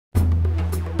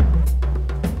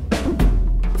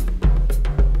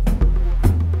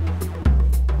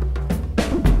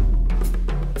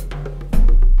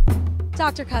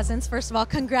Dr. Kosins, first of all,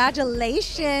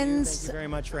 congratulations. Thank you very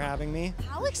much for having me.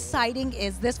 How exciting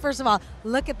is this? First of all,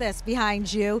 look at this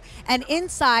behind you. And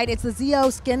inside, it's the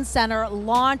ZO Skin Center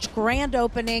launch, grand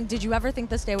opening. Did you ever think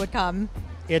this day would come?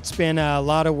 It's been a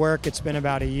lot of work. It's been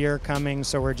about a year coming,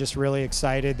 so we're just really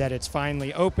excited that it's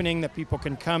finally opening, that people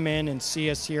can come in and see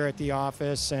us here at the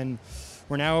office, and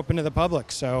we're now open to the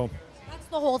public. So that's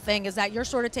the whole thing, is that you're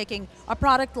sort of taking a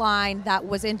product line that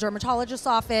was in dermatologist's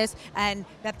office and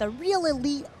that the real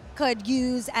elite could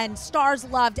use and stars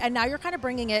loved, and now you're kind of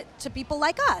bringing it to people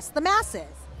like us, the masses.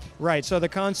 Right, so the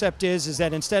concept is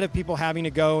that instead of people having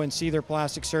to go and see their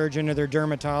plastic surgeon or their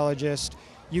dermatologist,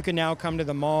 you can now come to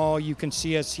the mall, you can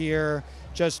see us here,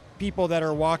 just people that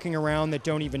are walking around that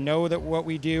don't even know that what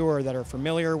we do or that are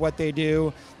familiar with what they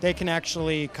do, they can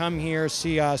actually come here,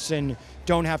 see us, and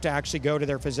don't have to actually go to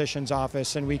their physician's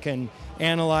office, and we can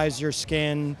analyze your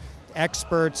skin,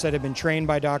 experts that have been trained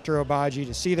by Dr. Obagi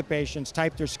to see the patients,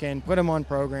 type their skin, put them on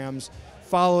programs,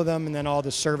 follow them, and then all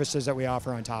the services that we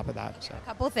offer on top of that. So. A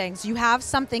couple of things. You have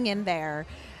something in there.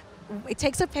 It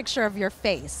takes a picture of your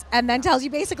face and then tells you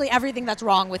basically everything that's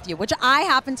wrong with you, which I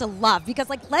happen to love because,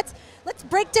 like, let's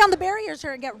break down the barriers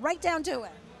here and get right down to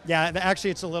it. Yeah,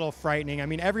 actually it's a little frightening. I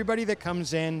mean, everybody that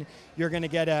comes in, you're going to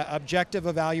get an objective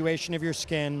evaluation of your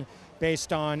skin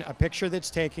based on a picture that's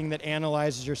taken that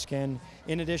analyzes your skin.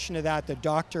 In addition to that, the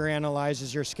doctor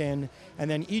analyzes your skin, and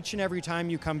then each and every time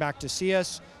you come back to see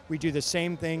us, we do the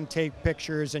same thing, take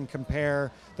pictures and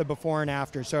compare the before and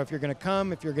after. So if you're going to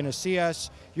come, if you're going to see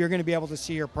us, you're going to be able to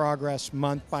see your progress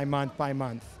month by month by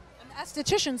month. And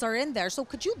estheticians are in there, so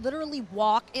could you literally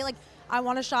walk in, like, I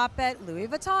want to shop at Louis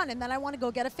Vuitton and then I want to go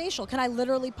get a facial. Can I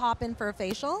literally pop in for a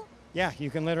facial? Yeah, you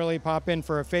can literally pop in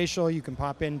for a facial. You can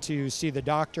pop in to see the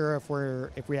doctor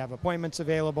if we have appointments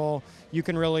available. You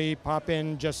can really pop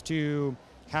in just to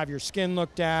have your skin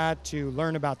looked at, to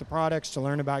learn about the products, to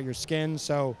learn about your skin.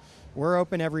 So we're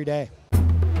open every day.